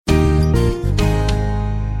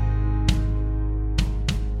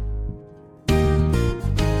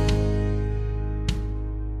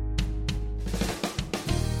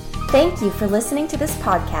Thank you for listening to this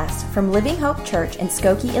podcast from Living Hope Church in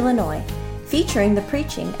Skokie, Illinois, featuring the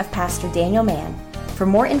preaching of Pastor Daniel Mann. For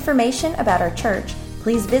more information about our church,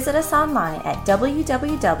 please visit us online at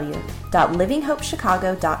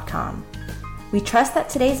www.livinghopechicago.com. We trust that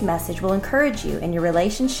today's message will encourage you in your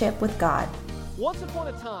relationship with God. Once upon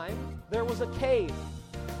a time, there was a cave.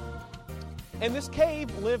 And this cave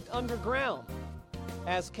lived underground,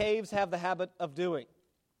 as caves have the habit of doing.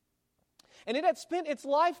 And it had spent its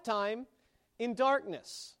lifetime in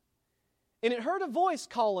darkness. And it heard a voice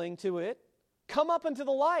calling to it, "Come up into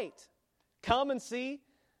the light. Come and see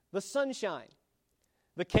the sunshine."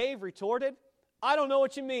 The cave retorted, "I don't know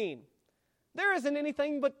what you mean. There isn't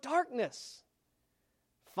anything but darkness."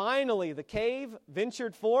 Finally, the cave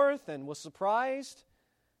ventured forth and was surprised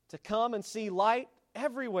to come and see light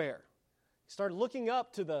everywhere. He started looking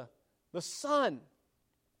up to the sun.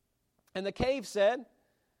 And the cave said,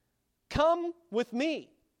 "Come with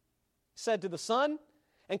me," said to the sun,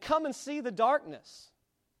 "and come and see the darkness."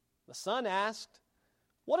 The sun asked,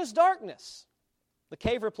 "What is darkness?" The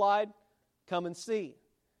cave replied, "Come and see."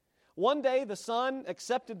 One day the sun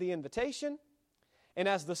accepted the invitation, and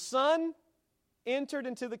as the sun entered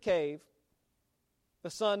into the cave, the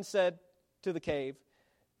sun said to the cave,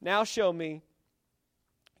 "Now show me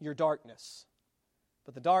your darkness."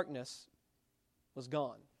 But the darkness was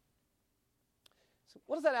gone. So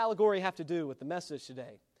what does that allegory have to do with the message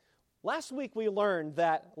today? Last week we learned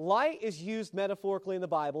that light is used metaphorically in the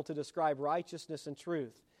Bible to describe righteousness and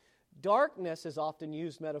truth. Darkness is often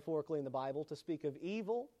used metaphorically in the Bible to speak of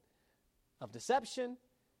evil, of deception,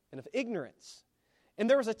 and of ignorance. And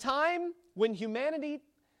there was a time when humanity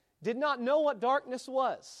did not know what darkness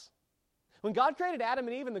was. When God created Adam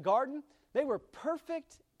and Eve in the garden, they were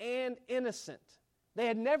perfect and innocent. They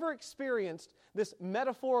had never experienced this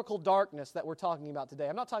metaphorical darkness that we're talking about today.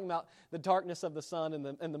 I'm not talking about the darkness of the sun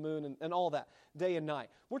and the moon and all that, day and night.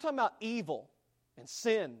 We're talking about evil and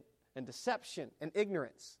sin and deception and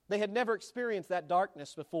ignorance. They had never experienced that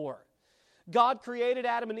darkness before. God created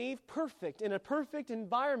Adam and Eve perfect, in a perfect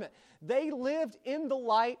environment. They lived in the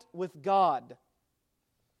light with God.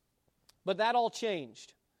 But that all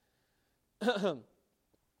changed.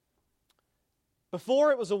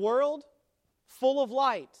 Before, it was a world full of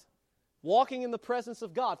light, walking in the presence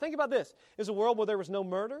of God. Think about this. It was a world where there was no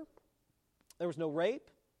murder, there was no rape,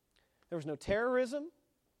 there was no terrorism,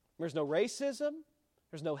 there's no racism,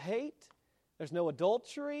 there's no hate, there's no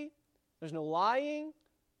adultery, there's no lying.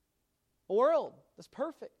 A world that's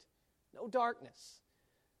perfect, no darkness,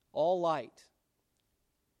 all light.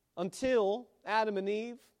 Until Adam and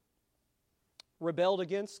Eve rebelled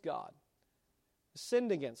against God,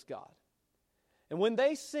 sinned against God. And when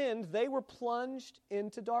they sinned, they were plunged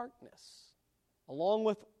into darkness, along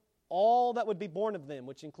with all that would be born of them,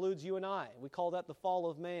 which includes you and I. We call that the fall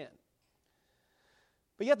of man.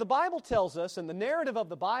 But yet the Bible tells us, and the narrative of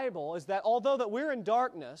the Bible is that although that we're in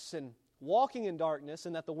darkness and walking in darkness,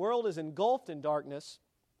 and that the world is engulfed in darkness,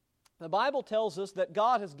 the Bible tells us that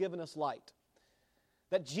God has given us light.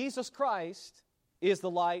 That Jesus Christ is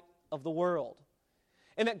the light of the world.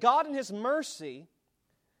 And that God in His mercy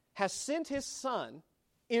has sent His Son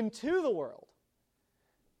into the world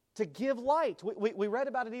to give light. We read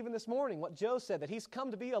about it even this morning, what Joe said, that He's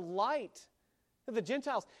come to be a light to the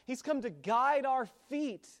Gentiles. He's come to guide our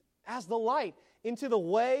feet as the light into the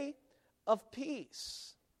way of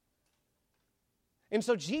peace. And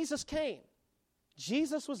so Jesus came.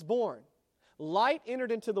 Jesus was born. Light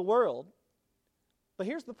entered into the world. But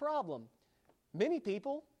here's the problem. Many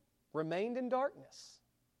people remained in darkness.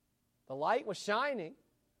 The light was shining.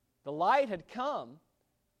 The light had come,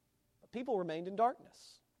 but people remained in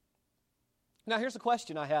darkness. Now, here's a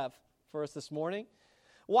question I have for us this morning.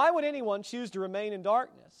 Why would anyone choose to remain in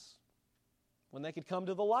darkness when they could come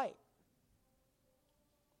to the light?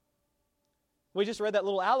 We just read that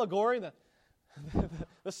little allegory.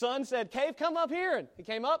 The son said, "Cave, come up here." And he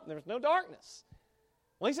came up, and there was no darkness.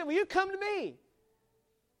 Well, he said, "Will you come to me?"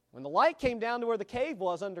 When the light came down to where the cave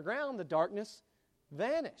was underground, the darkness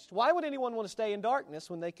vanished. Why would anyone want to stay in darkness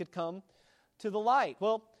when they could come to the light?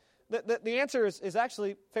 Well, the answer is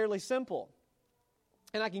actually fairly simple.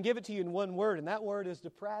 And I can give it to you in one word, and that word is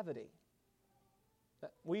depravity.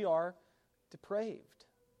 That we are depraved.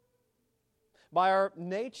 By our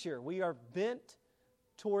nature, we are bent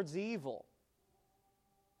towards evil.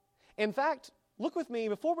 In fact, look with me,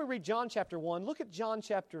 before we read John chapter 1, look at John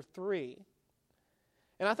chapter 3.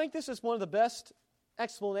 And I think this is one of the best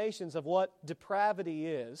explanations of what depravity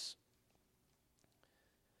is.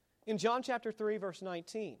 In John chapter 3, verse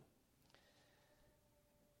 19.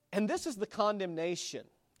 And this is the condemnation.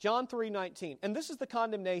 John 3:19. And this is the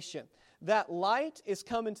condemnation, that light is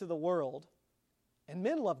come into the world, and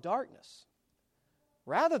men love darkness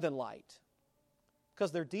rather than light,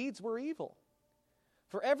 because their deeds were evil.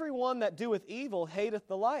 For everyone that doeth evil hateth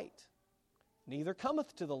the light, neither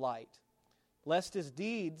cometh to the light, lest his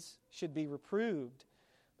deeds should be reproved.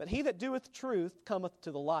 But he that doeth truth cometh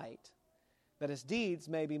to the light, that his deeds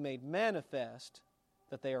may be made manifest,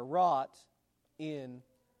 that they are wrought in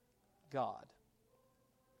God.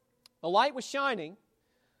 The light was shining,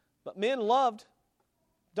 but men loved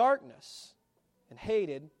darkness and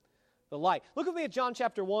hated the light. Look with me at John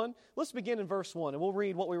chapter 1. Let's begin in verse 1, and we'll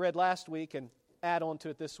read what we read last week and add on to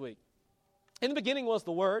it this week. In the beginning was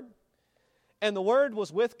the Word, and the Word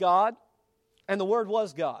was with God, and the Word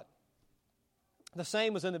was God. The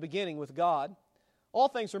same was in the beginning with God. All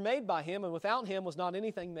things were made by Him, and without Him was not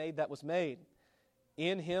anything made that was made.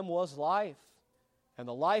 In Him was life, and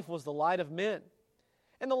the life was the light of men.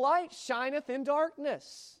 And the light shineth in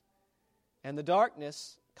darkness, and the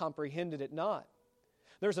darkness comprehended it not.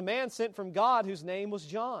 There was a man sent from God whose name was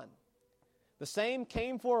John. The same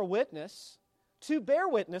came for a witness, to bear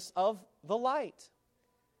witness of the light,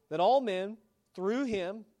 that all men through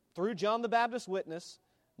him, through John the Baptist's witness,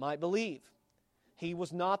 might believe. He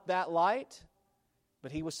was not that light,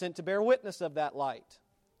 but he was sent to bear witness of that light.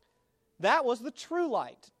 That was the true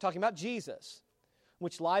light, talking about Jesus,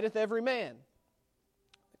 which lighteth every man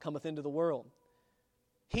that cometh into the world.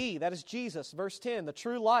 He, that is Jesus, verse 10, the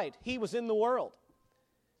true light, He was in the world.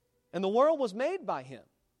 And the world was made by Him,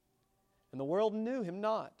 and the world knew Him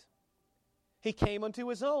not. He came unto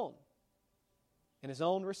His own, and His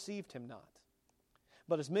own received Him not.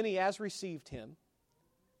 But as many as received Him,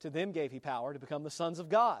 to them gave He power to become the sons of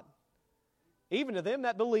God, even to them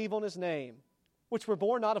that believe on His name, which were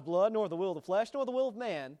born not of blood, nor of the will of the flesh, nor the will of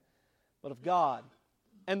man, but of God.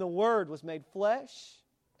 And the Word was made flesh,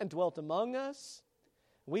 and dwelt among us.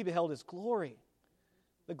 We beheld His glory,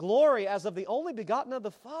 the glory as of the only begotten of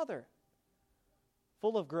the Father,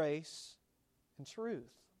 full of grace and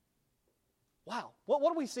truth. Wow, what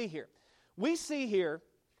do we see here? We see here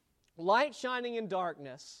light shining in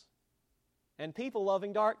darkness, and people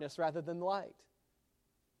loving darkness rather than light,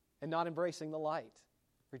 and not embracing the light,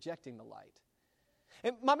 rejecting the light.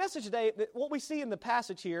 And my message today, what we see in the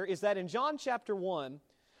passage here is that in John chapter 1,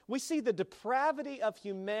 we see the depravity of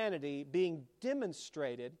humanity being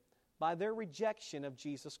demonstrated by their rejection of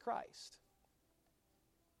Jesus Christ.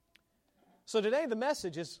 So today the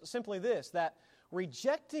message is simply this, that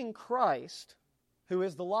rejecting Christ, who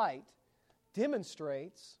is the light,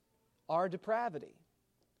 demonstrates our depravity,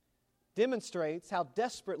 demonstrates how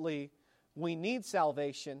desperately we need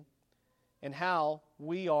salvation and how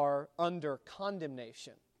we are under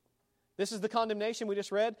condemnation. This is the condemnation we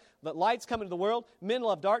just read, that light's come into the world. Men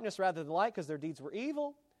love darkness rather than light because their deeds were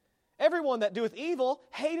evil. Everyone that doeth evil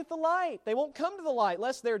hateth the light. They won't come to the light,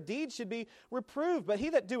 lest their deeds should be reproved. But he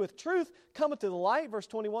that doeth truth cometh to the light, verse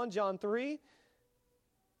 21, John 3,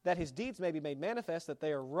 that his deeds may be made manifest, that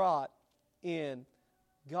they are wrought in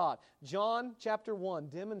God. John chapter 1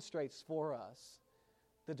 demonstrates for us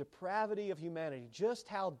the depravity of humanity, just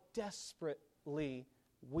how desperately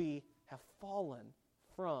we have fallen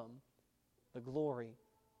from the glory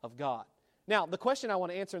of God. Now, the question I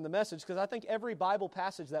want to answer in the message, because I think every Bible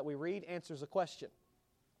passage that we read answers a question.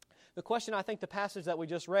 The question I think the passage that we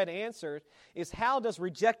just read answered is, how does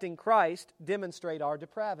rejecting Christ demonstrate our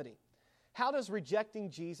depravity? How does rejecting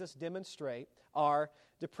Jesus demonstrate our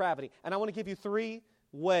depravity? And I want to give you 3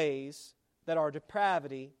 ways that our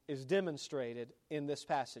depravity is demonstrated in this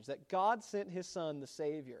passage. That God sent His Son, the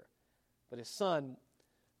Savior, but His Son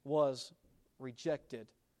was rejected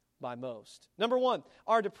by most. Number 1,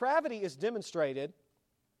 our depravity is demonstrated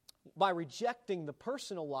by rejecting the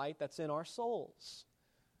personal light that's in our souls.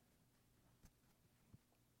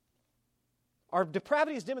 Our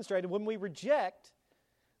depravity is demonstrated when we reject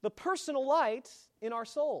the personal light in our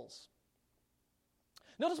souls.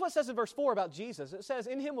 Notice what it says in verse 4 about Jesus. It says,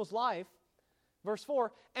 in Him was life, verse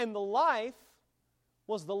 4, and the life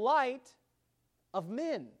was the light of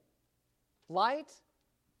men. Light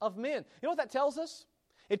of men. You know what that tells us?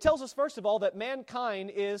 It tells us, first of all, that mankind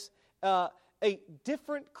is a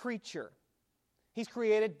different creature. He's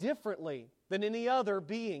created differently than any other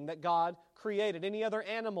being that God created, any other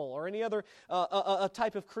animal or any other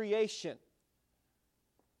type of creation.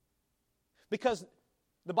 Because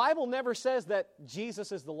the Bible never says that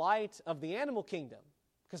Jesus is the light of the animal kingdom,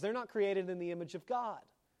 because they're not created in the image of God.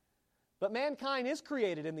 But mankind is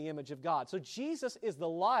created in the image of God. So Jesus is the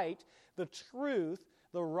light, the truth,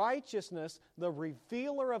 the righteousness, the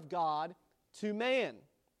revealer of God to man.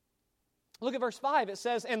 Look at verse 5. It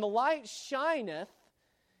says, and the light shineth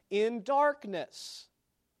in darkness.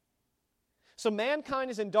 So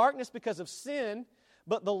mankind is in darkness because of sin,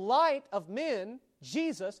 but the light of men,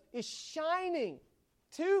 Jesus, is shining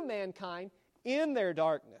to mankind in their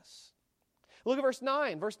darkness. Look at verse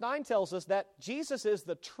 9. Verse 9 tells us that Jesus is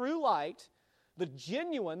the true light, the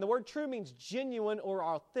genuine. The word true means genuine or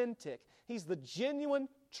authentic. He's the genuine,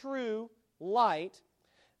 true light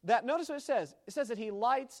that, notice what it says. It says that He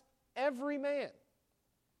lights every man.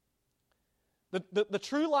 The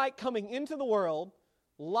true light coming into the world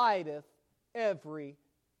lighteth every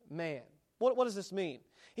man. What does this mean?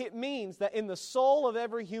 It means that in the soul of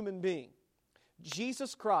every human being,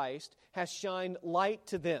 Jesus Christ has shined light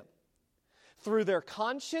to them through their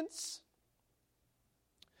conscience,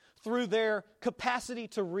 through their capacity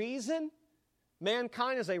to reason.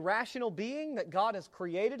 Mankind is a rational being, that God has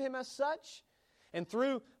created him as such. And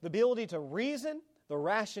through the ability to reason, the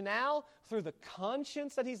rationale, through the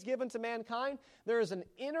conscience that He's given to mankind, there is an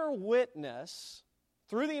inner witness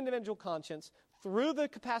through the individual conscience, through the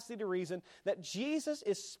capacity to reason, that Jesus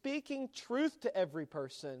is speaking truth to every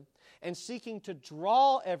person and seeking to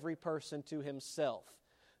draw every person to Himself.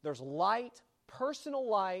 There's light, personal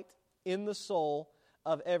light, in the soul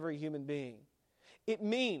of every human being. It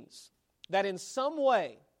means that in some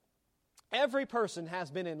way, every person has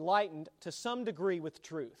been enlightened to some degree with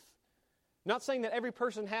truth. I'm not saying that every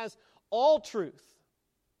person has all truth.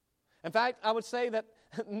 In fact, I would say that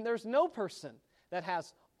there's no person that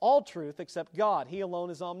has all truth except God. He alone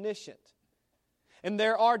is omniscient. And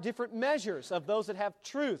there are different measures of those that have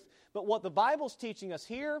truth. But what the Bible's teaching us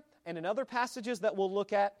here and in other passages that we'll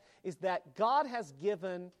look at is that God has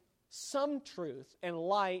given some truth and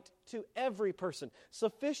light to every person.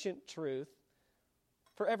 Sufficient truth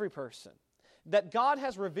for every person. That God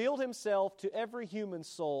has revealed Himself to every human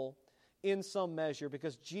soul in some measure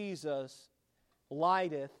because Jesus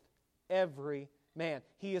lighteth every man.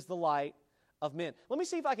 He is the light of men. Let me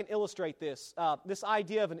see if I can illustrate this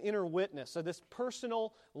idea of an inner witness, so this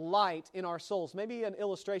personal light in our souls. Maybe an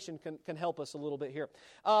illustration can help us a little bit here.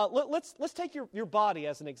 Let's take your body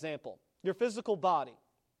as an example, your physical body.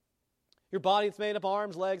 Your body that's made up of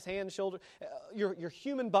arms, legs, hands, shoulders, your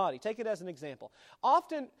human body. Take it as an example.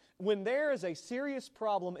 Often, when there is a serious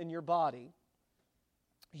problem in your body,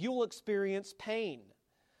 you will experience pain,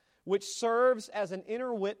 which serves as an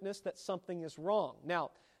inner witness that something is wrong.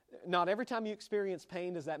 Now, not every time you experience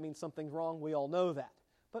pain does that mean something's wrong. We all know that.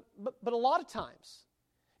 But a lot of times,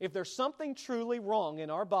 if there's something truly wrong in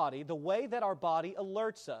our body, the way that our body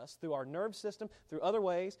alerts us through our nerve system, through other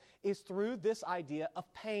ways, is through this idea of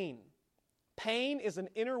pain. Pain is an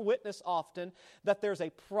inner witness often that there's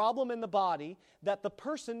a problem in the body that the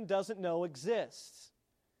person doesn't know exists.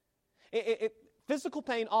 Physical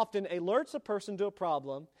pain often alerts a person to a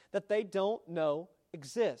problem that they don't know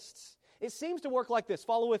exists. It seems to work like this.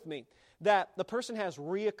 Follow with me. That the person has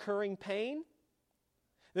reoccurring pain,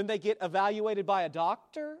 then they get evaluated by a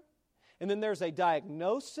doctor, and then there's a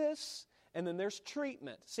diagnosis, and then there's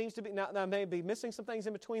treatment. Seems to be, now I may be missing some things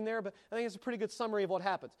in between there, but I think it's a pretty good summary of what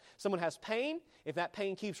happens. Someone has pain. If that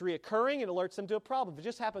pain keeps reoccurring, it alerts them to a problem. If it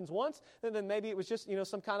just happens once, then maybe it was just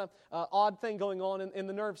some kind of odd thing going on in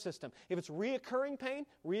the nerve system. If it's reoccurring pain,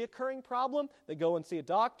 reoccurring problem, they go and see a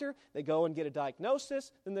doctor, they go and get a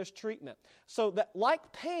diagnosis, then there's treatment. So that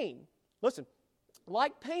like pain, listen,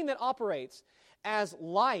 like pain that operates as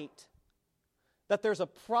light, that there's a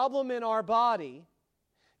problem in our body,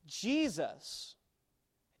 Jesus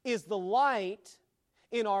is the light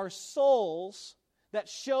in our souls that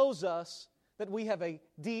shows us that we have a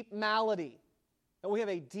deep malady, that we have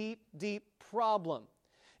a deep, deep problem.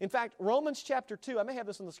 In fact, Romans chapter 2, I may have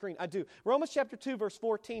this on the screen, I do. Romans chapter 2 verse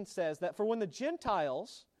 14 says that, "For when the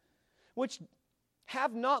Gentiles, which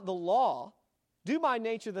have not the law, do by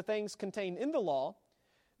nature the things contained in the law,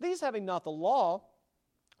 these having not the law,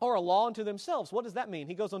 are a law unto themselves." What does that mean?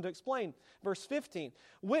 He goes on to explain, verse 15,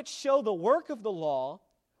 "which show the work of the law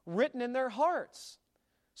written in their hearts."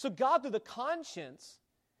 So God, through the conscience,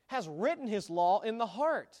 has written His law in the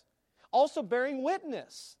heart, also bearing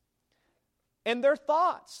witness. And their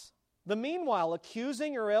thoughts, the meanwhile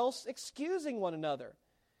accusing or else excusing one another,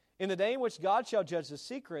 in the day in which God shall judge the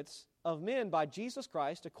secrets of men by Jesus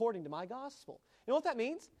Christ according to my gospel. You know what that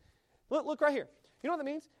means? Look right here. You know what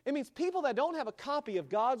that means? It means people that don't have a copy of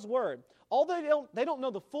God's Word, although they don't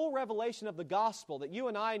know the full revelation of the gospel that you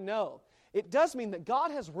and I know, it does mean that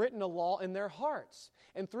God has written a law in their hearts.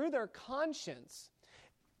 And through their conscience,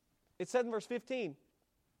 it said in verse 15,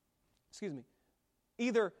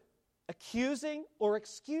 either accusing or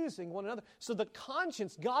excusing one another. So the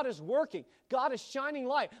conscience, God is working. God is shining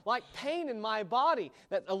light, like pain in my body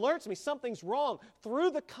that alerts me something's wrong.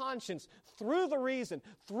 Through the conscience, through the reason,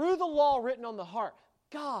 through the law written on the heart,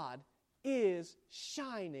 God is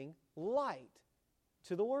shining light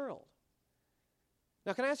to the world.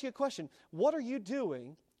 Now, can I ask you a question? What are you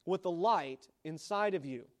doing with the light inside of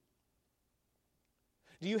you?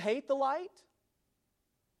 Do you hate the light?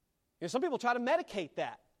 Some people try to medicate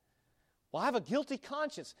that. Well, I have a guilty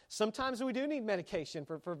conscience. Sometimes we do need medication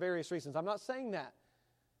for various reasons. I'm not saying that.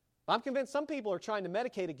 I'm convinced some people are trying to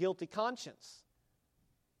medicate a guilty conscience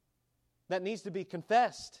that needs to be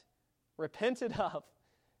confessed, repented of,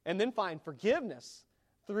 and then find forgiveness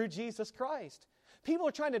through Jesus Christ. People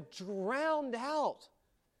are trying to drown out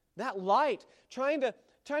that light, trying to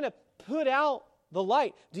put out the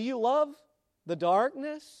light. Do you love the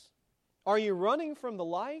darkness? Are you running from the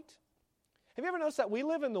light? Have you ever noticed that we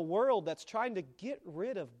live in the world that's trying to get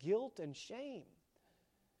rid of guilt and shame?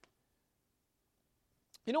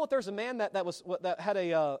 You know what? There's a man that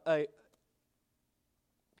had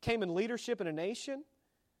came in leadership in a nation,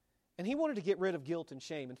 and he wanted to get rid of guilt and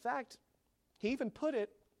shame. In fact, he even put it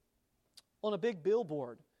on a big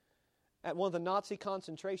billboard at one of the Nazi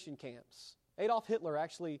concentration camps. Adolf Hitler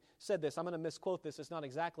actually said this. I'm going to misquote this. It's not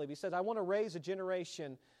exactly. But he says, I want to raise a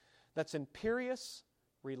generation that's imperious,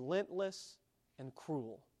 relentless, and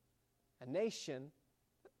cruel. A nation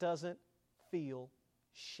that doesn't feel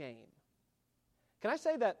shame. Can I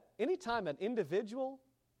say that anytime an individual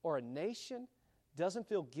or a nation doesn't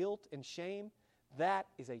feel guilt and shame, that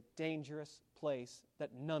is a dangerous place that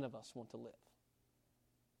none of us want to live.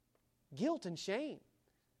 Guilt and shame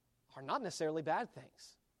are not necessarily bad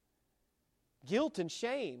things. Guilt and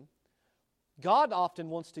shame, God often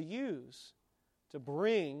wants to use to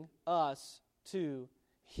bring us to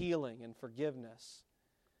healing and forgiveness.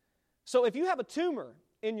 So if you have a tumor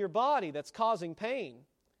in your body that's causing pain,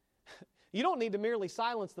 you don't need to merely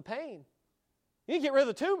silence the pain. You need to get rid of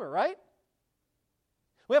the tumor, right?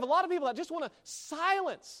 We have a lot of people that just want to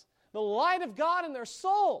silence the light of God in their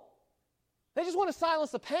soul. They just want to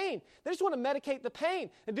silence the pain. They just want to medicate the pain.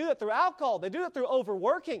 They do that through alcohol. They do that through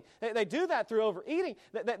overworking. They do that through overeating.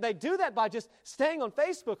 They do that by just staying on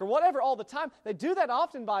Facebook or whatever all the time. They do that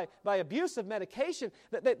often by abuse of medication.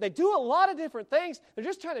 They do a lot of different things. They're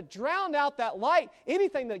just trying to drown out that light.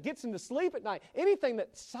 Anything that gets them to sleep at night. Anything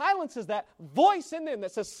that silences that voice in them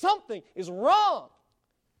that says something is wrong.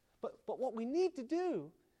 But what we need to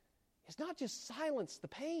do is not just silence the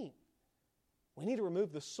pain. We need to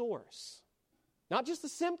remove the source. Not just the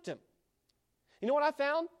symptom. You know what I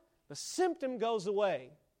found? The symptom goes away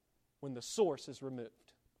when the source is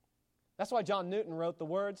removed. That's why John Newton wrote the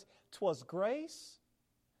words, "'Twas grace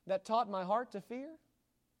that taught my heart to fear,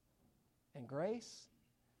 and grace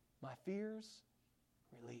my fears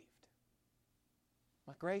relieved."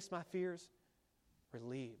 My grace, my fears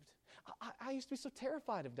relieved. I used to be so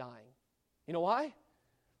terrified of dying. You know why?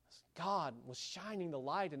 God was shining the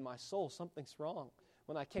light in my soul. Something's wrong.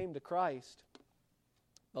 When I came to Christ,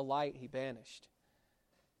 the light He banished.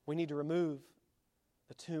 We need to remove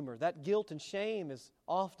the tumor. That guilt and shame is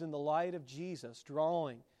often the light of Jesus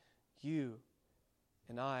drawing you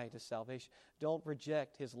and I to salvation. Don't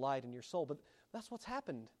reject His light in your soul. But that's what's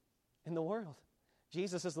happened in the world.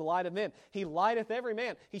 Jesus is the light of men. He lighteth every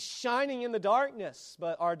man. He's shining in the darkness.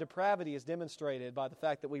 But our depravity is demonstrated by the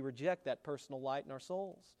fact that we reject that personal light in our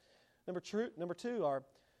souls. Number two, our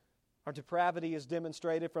depravity is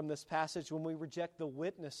demonstrated from this passage when we reject the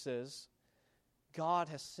witnesses God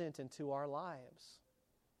has sent into our lives.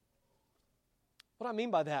 What do I mean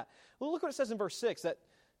by that? Well, look what it says in verse 6, that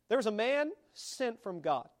there was a man sent from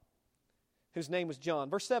God whose name was John.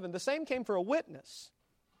 Verse 7, the same came for a witness,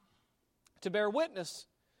 to bear witness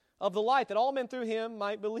of the light, that all men through him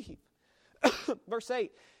might believe. Verse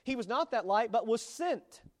 8, he was not that light, but was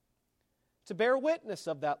sent to bear witness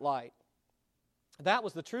of that light. That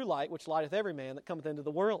was the true light, which lighteth every man that cometh into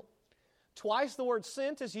the world. Twice the word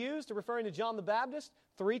sent is used, referring to John the Baptist.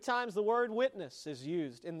 3 times the word witness is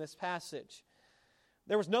used in this passage.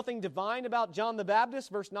 There was nothing divine about John the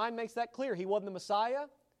Baptist. Verse 9 makes that clear. He wasn't the Messiah.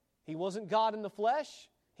 He wasn't God in the flesh.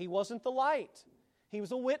 He wasn't the light. He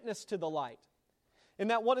was a witness to the light. And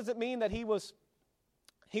that, what does it mean that he was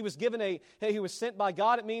sent by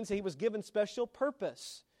God? It means he was given special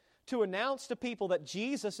purpose to announce to people that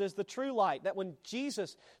Jesus is the true light. That when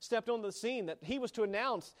Jesus stepped onto the scene, that He was to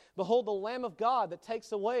announce, behold, the Lamb of God that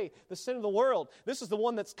takes away the sin of the world. This is the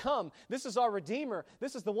one that's come. This is our Redeemer.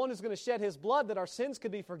 This is the one who's going to shed His blood that our sins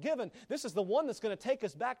could be forgiven. This is the one that's going to take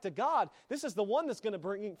us back to God. This is the one that's going to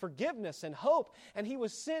bring forgiveness and hope. And He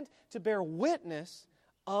was sent to bear witness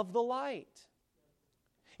of the light.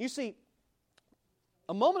 You see,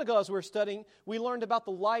 a moment ago as we were studying, we learned about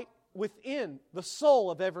the light within the soul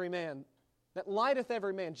of every man, that lighteth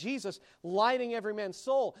every man. Jesus lighting every man's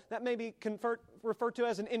soul. That may be referred to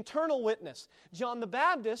as an internal witness. John the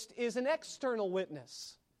Baptist is an external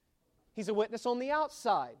witness. He's a witness on the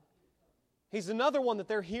outside. He's another one that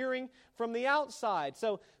they're hearing from the outside.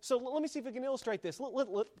 So let me see if we can illustrate this.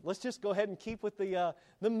 Let's just go ahead and keep with the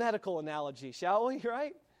medical analogy, shall we,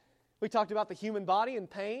 right? We talked about the human body and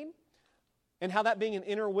pain and how that being an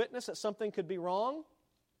inner witness that something could be wrong.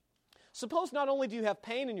 Suppose not only do you have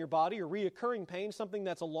pain in your body or reoccurring pain, something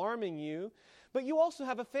that's alarming you, but you also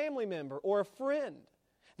have a family member or a friend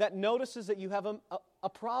that notices that you have a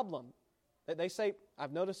problem. That they say,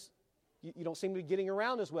 I've noticed you don't seem to be getting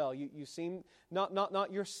around as well. You seem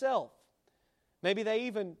not yourself. Maybe they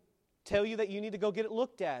even tell you that you need to go get it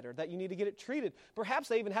looked at or that you need to get it treated. Perhaps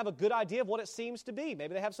they even have a good idea of what it seems to be.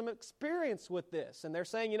 Maybe they have some experience with this and they're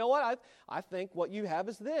saying, you know what, I think what you have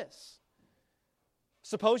is this.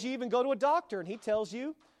 Suppose you even go to a doctor and he tells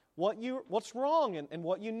you what's wrong and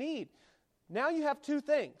what you need. Now you have two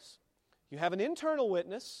things. You have an internal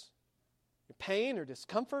witness, your pain or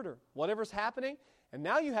discomfort or whatever's happening, and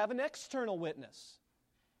now you have an external witness.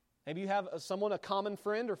 Maybe you have a common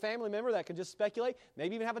friend or family member that can just speculate.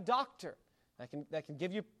 Maybe even have a doctor that can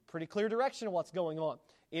give you pretty clear direction of what's going on.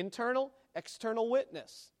 Internal, external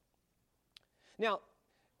witness. Now,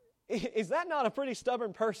 is that not a pretty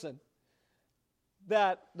stubborn person?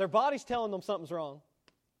 That their body's telling them something's wrong.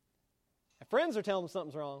 Their friends are telling them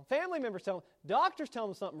something's wrong. Family members telling them, doctors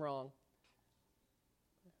telling them something wrong.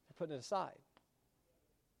 They're putting it aside.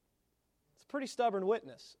 It's a pretty stubborn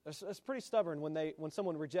witness. It's pretty stubborn when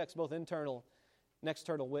someone rejects both internal and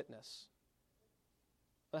external witness.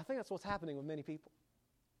 But I think that's what's happening with many people.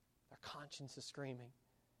 Their conscience is screaming.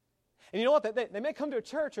 And you know what? They may come to a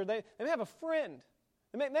church or they may have a friend.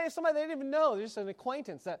 They may have somebody they didn't even know. They're just an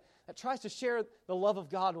acquaintance that tries to share the love of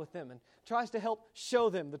God with them and tries to help show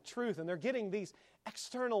them the truth. And they're getting these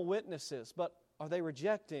external witnesses, but are they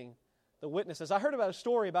rejecting the witnesses? I heard about a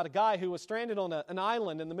story about a guy who was stranded on an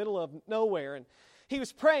island in the middle of nowhere, and he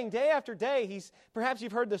was praying day after day. Perhaps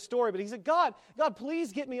you've heard this story, but he said, God,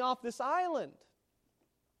 please get me off this island.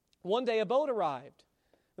 One day a boat arrived.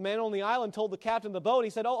 The man on the island told the captain of the boat, he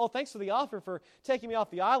said, oh, thanks for the offer for taking me off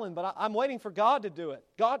the island, but I'm waiting for God to do it.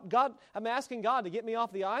 God, I'm asking God to get me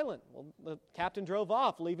off the island. Well, the captain drove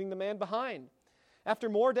off, leaving the man behind. After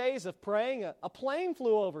more days of praying, a plane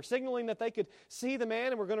flew over, signaling that they could see the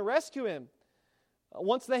man and were going to rescue him.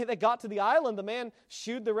 Once they got to the island, the man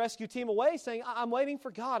shooed the rescue team away, saying, I'm waiting for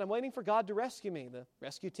God. I'm waiting for God to rescue me. The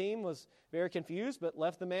rescue team was very confused, but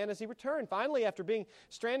left the man as he returned. Finally, after being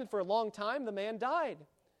stranded for a long time, the man died.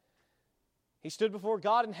 He stood before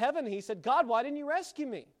God in heaven, and he said, God, why didn't you rescue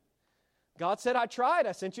me? God said, I tried.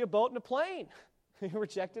 I sent you a boat and a plane. He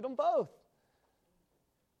rejected them both.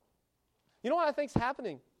 You know what I think is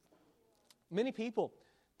happening? Many people,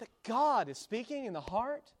 that God is speaking in the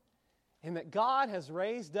heart, and that God has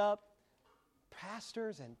raised up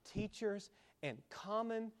pastors and teachers and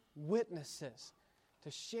common witnesses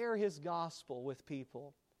to share His gospel with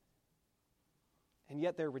people. And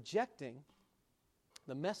yet they're rejecting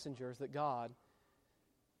the messengers that God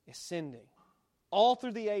is sending. All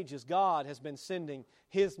through the ages, God has been sending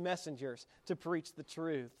His messengers to preach the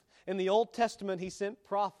truth. In the Old Testament, He sent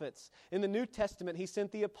prophets. In the New Testament, He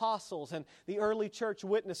sent the apostles and the early church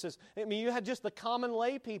witnesses. I mean, you had just the common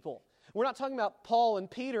lay people. We're not talking about Paul and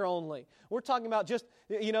Peter only. We're talking about just,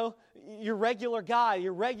 your regular guy,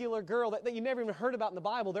 your regular girl that you never even heard about in the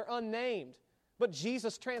Bible. They're unnamed. But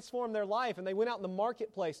Jesus transformed their life, and they went out in the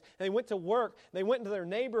marketplace, and they went to work, they went into their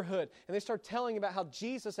neighborhood, and they started telling about how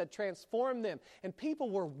Jesus had transformed them. And people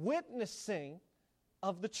were witnessing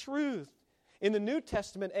of the truth. In the New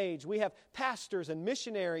Testament age, we have pastors and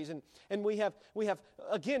missionaries, and we have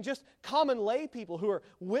again, just common lay people who are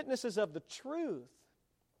witnesses of the truth.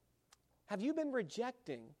 Have you been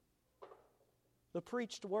rejecting the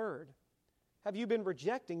preached word? Have you been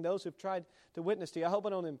rejecting those who've tried to witness to you? I hope I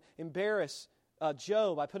don't embarrass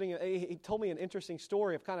Job by he told me an interesting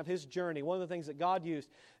story of kind of his journey, one of the things that God used.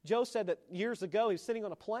 Job said that years ago he was sitting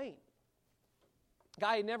on a plane, a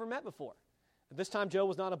guy he'd never met before. At this time, Job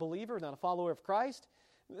was not a believer, not a follower of Christ.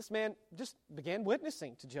 This man just began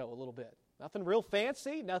witnessing to Job a little bit. Nothing real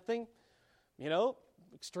fancy, nothing,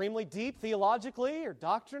 extremely deep theologically or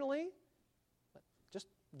doctrinally. But just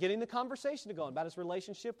getting the conversation going about his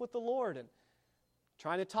relationship with the Lord and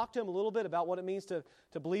trying to talk to him a little bit about what it means to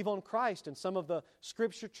believe on Christ and some of the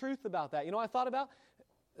Scripture truth about that. I thought about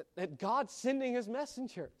that God sending His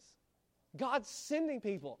messengers. God sending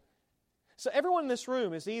people. So everyone in this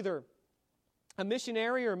room is either a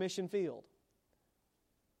missionary or a mission field.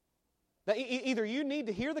 That either you need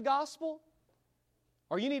to hear the gospel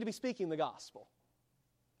or you need to be speaking the gospel.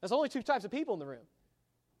 There's only two types of people in the room.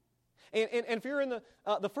 And if you're in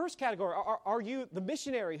the first category, are you the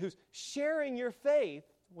missionary who's sharing your faith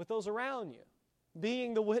with those around you,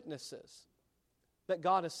 being the witnesses that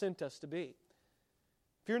God has sent us to be?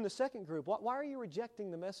 If you're in the second group, why are you rejecting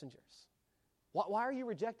the messengers? Why are you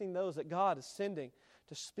rejecting those that God is sending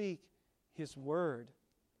to speak His word?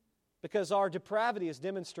 Because our depravity is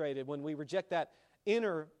demonstrated when we reject that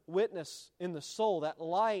inner witness in the soul, that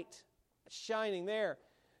light shining there,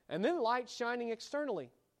 and then light shining externally.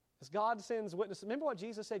 As God sends witnesses. Remember what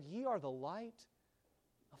Jesus said? Ye are the light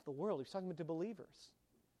of the world. He was talking to believers.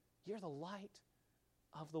 You're the light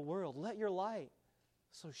of the world. Let your light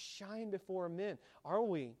so shine before men. Are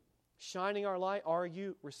we shining our light? Are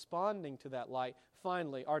you responding to that light?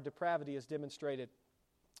 Finally, our depravity is demonstrated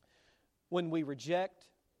when we reject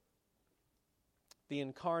the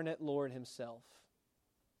incarnate Lord Himself.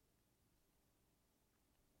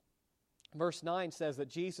 Verse 9 says that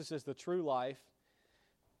Jesus is the true life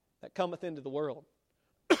that cometh into the world.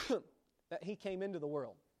 That He came into the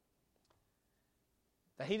world.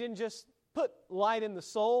 That He didn't just put light in the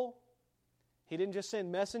soul. He didn't just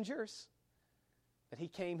send messengers. That He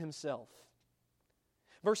came Himself.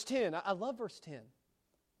 Verse 10, I love verse 10.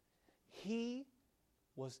 He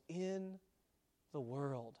was in the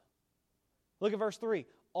world. Look at verse 3.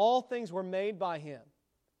 All things were made by Him.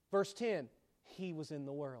 Verse 10, He was in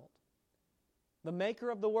the world. The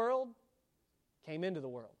maker of the world came into the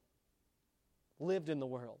world. Lived in the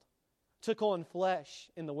world, took on flesh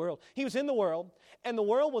in the world. He was in the world, and the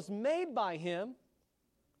world was made by Him,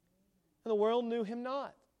 and the world knew Him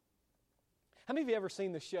not. How many of you ever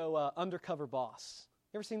seen the show Undercover Boss?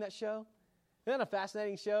 You ever seen that show? Isn't that a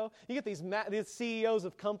fascinating show? You get these CEOs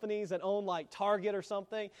of companies that own like Target or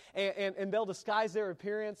something, and they'll disguise their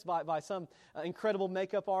appearance by some incredible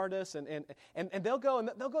makeup artist, and they'll go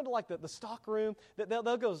into like the stock room,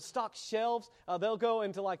 they'll go stock shelves, they'll go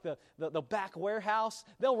into like the back warehouse,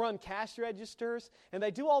 they'll run cash registers, and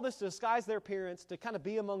they do all this to disguise their appearance to kind of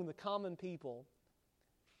be among the common people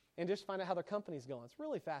and just find out how their company's going. It's a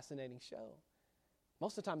really fascinating show.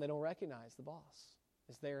 Most of the time they don't recognize the boss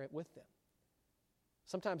is there with them.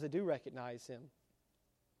 Sometimes they do recognize Him.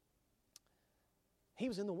 He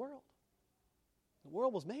was in the world. The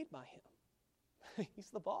world was made by Him. He's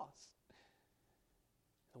the boss.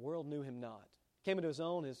 The world knew Him not. Came into His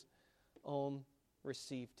own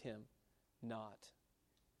received Him not.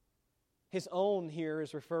 His own here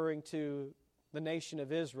is referring to the nation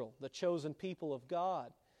of Israel, the chosen people of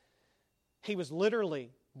God. He was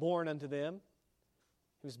literally born unto them.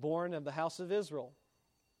 He was born of the house of Israel.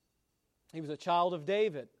 He was a child of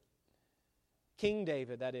David, King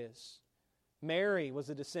David, that is. Mary was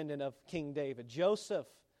a descendant of King David. Joseph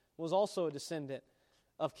was also a descendant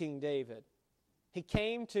of King David. He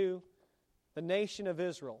came to the nation of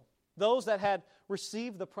Israel, those that had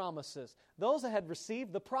received the promises, those that had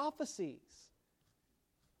received the prophecies,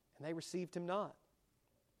 and they received Him not.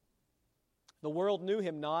 The world knew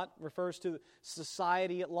Him not refers to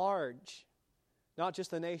society at large. Not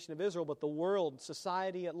just the nation of Israel, but the world,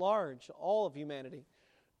 society at large, all of humanity,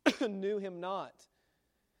 knew Him not.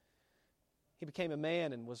 He became a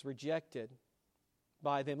man and was rejected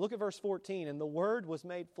by them. Look at verse 14. And the Word was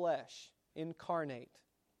made flesh, incarnate.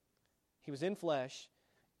 He was in flesh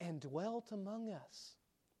and dwelt among us.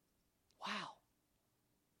 Wow.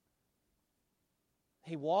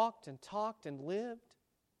 He walked and talked and lived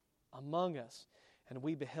among us, and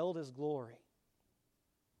we beheld His glory.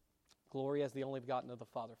 Glory as the only begotten of the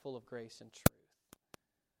Father, full of grace and truth.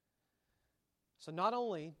 So not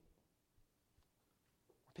only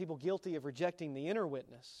are people guilty of rejecting the inner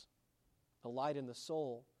witness, the light in the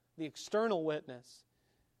soul, the external witness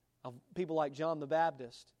of people like John the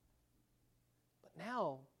Baptist, but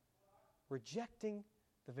now rejecting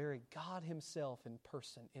the very God Himself in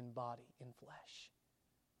person, in body, in flesh.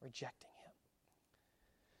 Rejecting Him.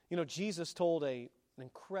 You know, Jesus told an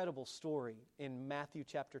incredible story in Matthew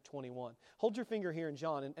chapter 21. Hold your finger here in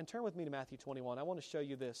John and turn with me to Matthew 21. I want to show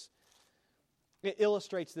you this. It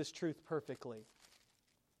illustrates this truth perfectly.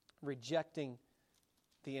 Rejecting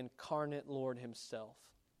the incarnate Lord Himself.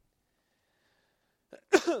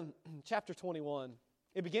 Chapter 21.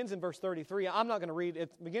 It begins in verse 33. I'm not going to read it.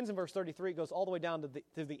 It begins in verse 33. It goes all the way down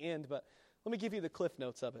to the end, but let me give you the cliff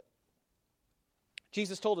notes of it.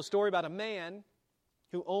 Jesus told a story about a man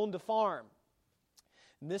who owned a farm.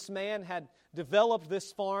 And this man had developed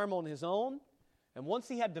this farm on his own. And once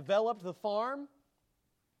he had developed the farm,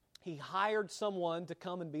 he hired someone to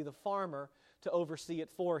come and be the farmer to oversee it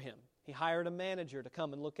for him. He hired a manager to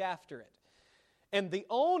come and look after it. And the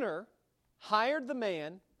owner hired the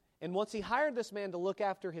man, and once he hired this man to look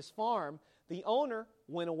after his farm, the owner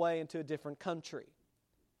went away into a different country,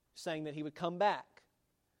 saying that he would come back.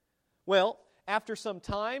 Well, after some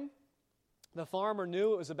time, the farmer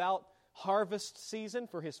knew it was about harvest season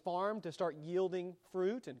for his farm to start yielding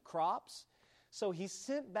fruit and crops. So he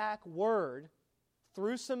sent back word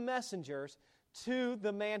through some messengers to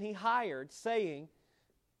the man he hired, saying,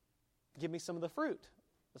 give me some of the fruit.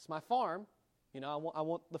 That's my farm. I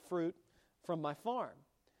want the fruit from my farm.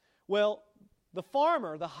 Well, the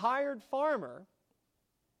farmer, the hired farmer,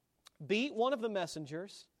 beat one of the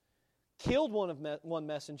messengers, killed one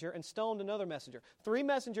messenger, and stoned another messenger. 3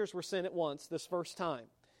 messengers were sent at once this first time.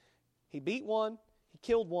 He beat one, he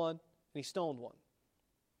killed one, and he stoned one.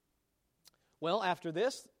 Well, after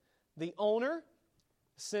this, the owner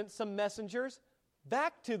sent some messengers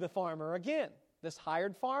back to the farmer again, this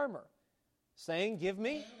hired farmer, saying, give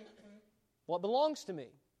me what belongs to me.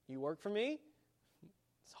 You work for me.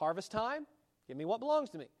 It's harvest time. Give me what belongs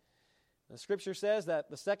to me. The Scripture says that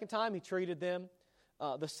the second time he treated them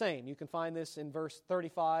the same. You can find this in verse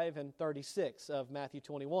 35 and 36 of Matthew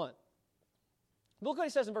 21. Look what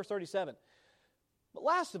he says in verse 37. But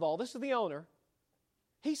last of all, this is the owner.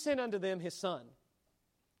 He sent unto them his son,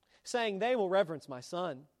 saying, they will reverence my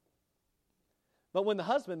son. But when the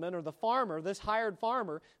husbandman or the farmer, this hired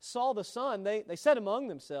farmer, saw the son, they said among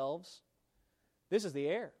themselves, this is the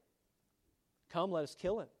heir. Come, let us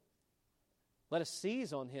kill him. Let us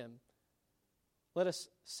seize on him. Let us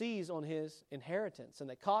seize on his inheritance. And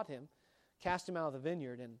they caught him, cast him out of the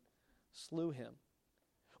vineyard, and slew him.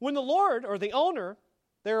 When the Lord, or the owner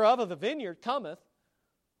thereof of the vineyard, cometh,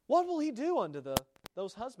 what will he do unto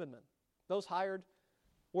those husbandmen, those hired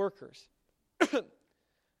workers?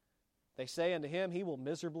 They say unto him, he will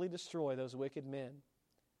miserably destroy those wicked men.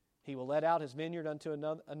 He will let out his vineyard unto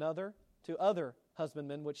to other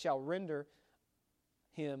husbandmen, which shall render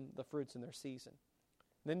him the fruits in their season.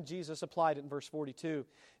 Then Jesus applied it in verse 42.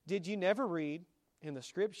 Did you never read in the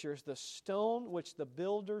Scriptures, the stone which the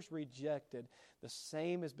builders rejected, the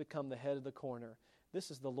same has become the head of the corner.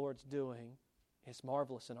 This is the Lord's doing. It's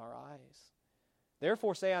marvelous in our eyes.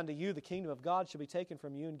 Therefore say unto you, the kingdom of God shall be taken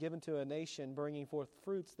from you and given to a nation, bringing forth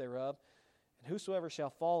fruits thereof. And whosoever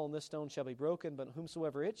shall fall on this stone shall be broken, but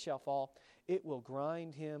whomsoever it shall fall, it will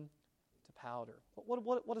grind him to powder.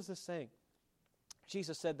 What is this saying?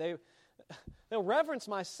 Jesus said, they'll reverence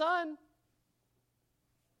my son,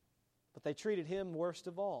 but they treated him worst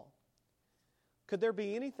of all. Could there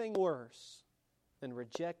be anything worse than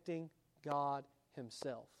rejecting God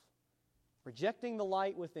himself? Rejecting the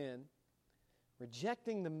light within,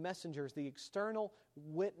 rejecting the messengers, the external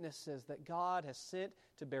witnesses that God has sent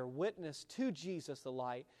to bear witness to Jesus the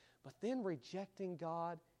light, but then rejecting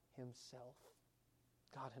God himself.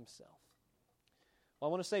 God himself. Well,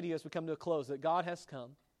 I want to say to you as we come to a close that God has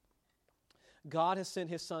come. God has sent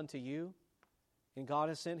his son to you, and God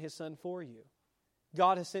has sent his son for you.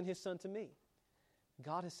 God has sent his son to me.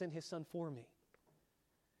 God has sent his son for me.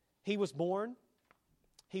 He was born.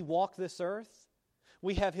 He walked this earth.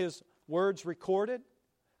 We have his words recorded.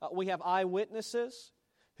 We have eyewitnesses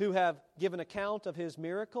who have given account of his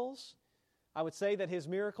miracles. I would say that his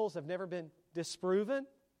miracles have never been disproven.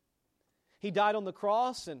 He died on the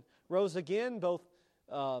cross and rose again. Both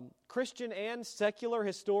Christian and secular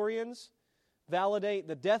historians validate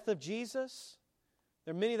the death of Jesus.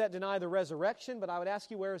 There are many that deny the resurrection, but I would ask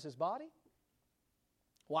you, where is his body?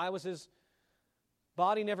 Why was his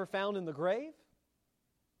body never found in the grave?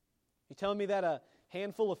 You telling me that a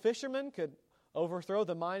handful of fishermen could overthrow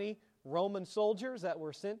the mighty Roman soldiers that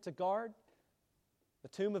were sent to guard the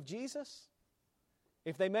tomb of Jesus?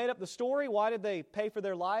 If they made up the story, why did they pay for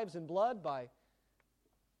their lives in blood by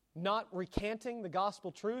not recanting the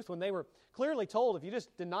gospel truth when they were clearly told, if you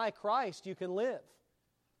just deny Christ, you can live?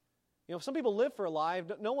 You know, some people live for a lie.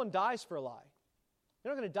 No one dies for a lie.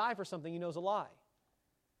 You're not going to die for something you know is a lie.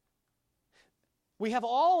 We have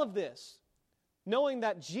all of this, knowing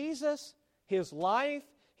that Jesus, his life,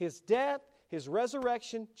 his death, his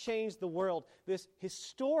resurrection changed the world. This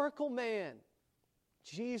historical man,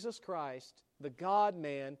 Jesus Christ, the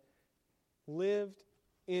God-man, lived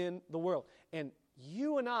in the world. And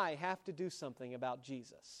you and I have to do something about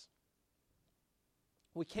Jesus.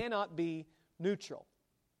 We cannot be neutral.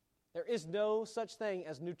 There is no such thing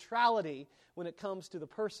as neutrality when it comes to the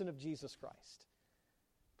person of Jesus Christ.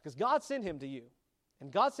 Because God sent him to you,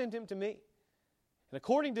 and God sent him to me. And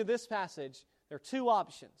according to this passage, there are two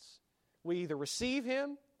options. We either receive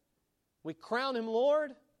him, we crown him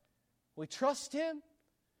Lord, we trust him,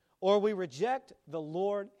 or we reject the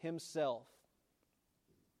Lord Himself.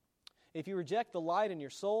 If you reject the light in your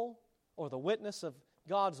soul, or the witness of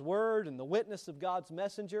God's Word and the witness of God's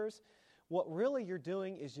messengers, what really you're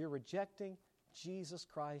doing is you're rejecting Jesus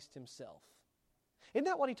Christ Himself. Isn't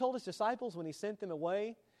that what He told His disciples when He sent them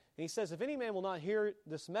away? And He says, if any man will not hear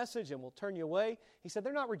this message and will turn you away, He said,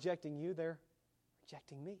 they're not rejecting you, they're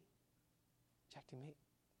rejecting me. Rejecting me.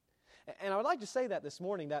 And I would like to say that this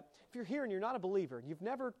morning, that if you're here and you're not a believer, and you've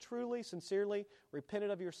never truly, sincerely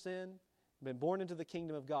repented of your sin, been born into the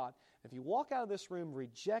kingdom of God, if you walk out of this room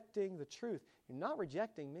rejecting the truth, you're not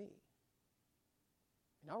rejecting me.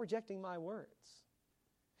 You're not rejecting my words.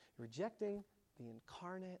 You're rejecting the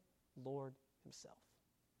incarnate Lord Himself.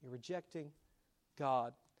 You're rejecting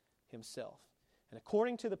God Himself. And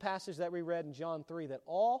according to the passage that we read in John 3, that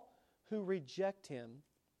all who reject Him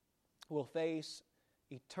will face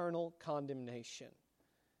eternal condemnation.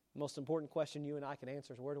 The most important question you and I can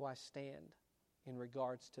answer is, where do I stand in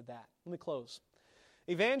regards to that? Let me close.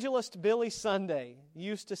 Evangelist Billy Sunday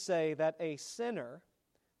used to say that a sinner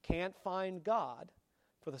can't find God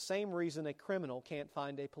for the same reason a criminal can't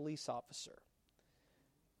find a police officer.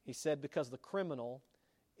 He said because the criminal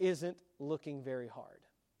isn't looking very hard.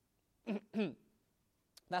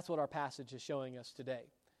 That's what our passage is showing us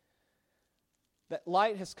today. That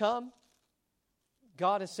light has come.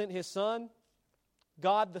 God has sent His Son.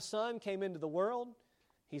 God the Son came into the world.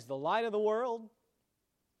 He's the light of the world.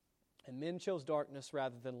 And men chose darkness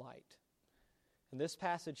rather than light. And this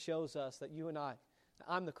passage shows us that you and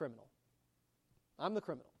I'm the criminal. I'm the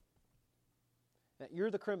criminal. That you're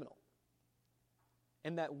the criminal.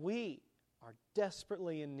 And that we are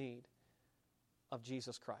desperately in need of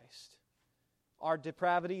Jesus Christ. Our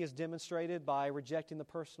depravity is demonstrated by rejecting the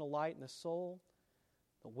personal light in the soul,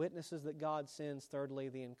 the witnesses that God sends, thirdly,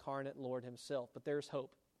 the incarnate Lord Himself. But there's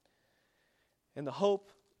hope. And the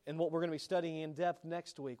hope, and what we're going to be studying in depth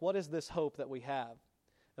next week, what is this hope that we have?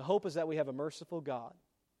 The hope is that we have a merciful God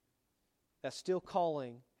that's still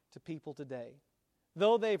calling to people today.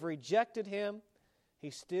 Though they've rejected Him, He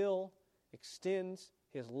still extends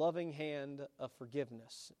His loving hand of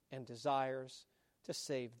forgiveness and desires to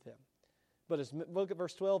save them. Look at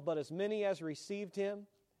verse 12. But as many as received Him,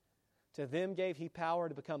 to them gave He power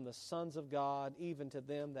to become the sons of God, even to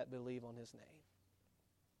them that believe on His name.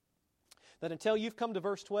 That until you've come to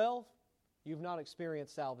verse 12, you've not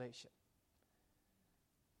experienced salvation.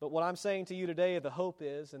 But what I'm saying to you today, the hope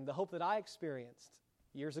is, and the hope that I experienced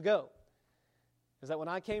years ago, is that when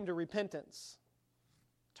I came to repentance,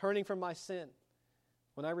 turning from my sin,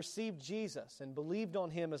 when I received Jesus and believed on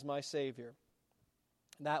Him as my Savior,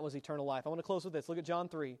 that was eternal life. I want to close with this. Look at John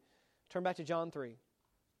 3. Turn back to John 3.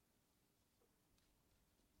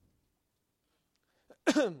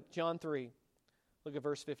 John 3. Look at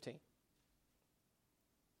verse 15.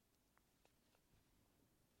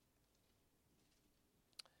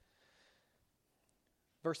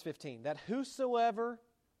 Verse 15. That whosoever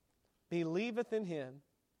believeth in Him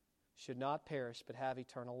should not perish, but have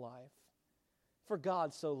eternal life. For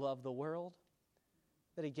God so loved the world,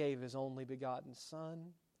 that He gave His only begotten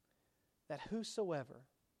Son, that whosoever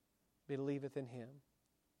believeth in Him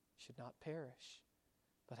should not perish,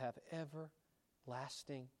 but have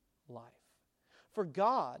everlasting life. For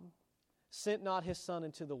God sent not His Son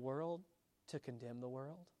into the world to condemn the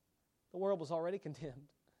world. The world was already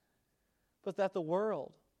condemned. But that the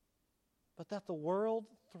world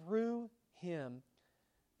through Him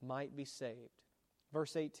might be saved.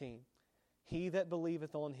 Verse 18, He that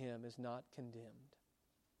believeth on Him is not condemned.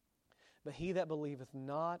 But he that believeth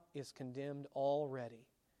not is condemned already,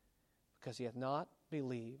 because he hath not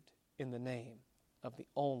believed in the name of the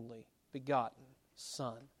only begotten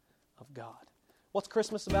Son of God. What's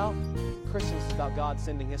Christmas about? Christmas is about God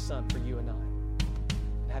sending His Son for you and I.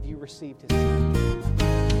 And have you received His Son?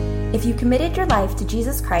 If you committed your life to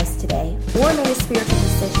Jesus Christ today or made a spiritual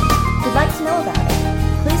decision, we'd like to know about it.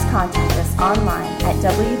 Please contact us online at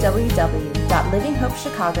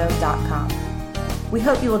www.livinghopechicago.com. We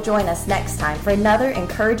hope you will join us next time for another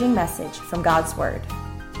encouraging message from God's Word.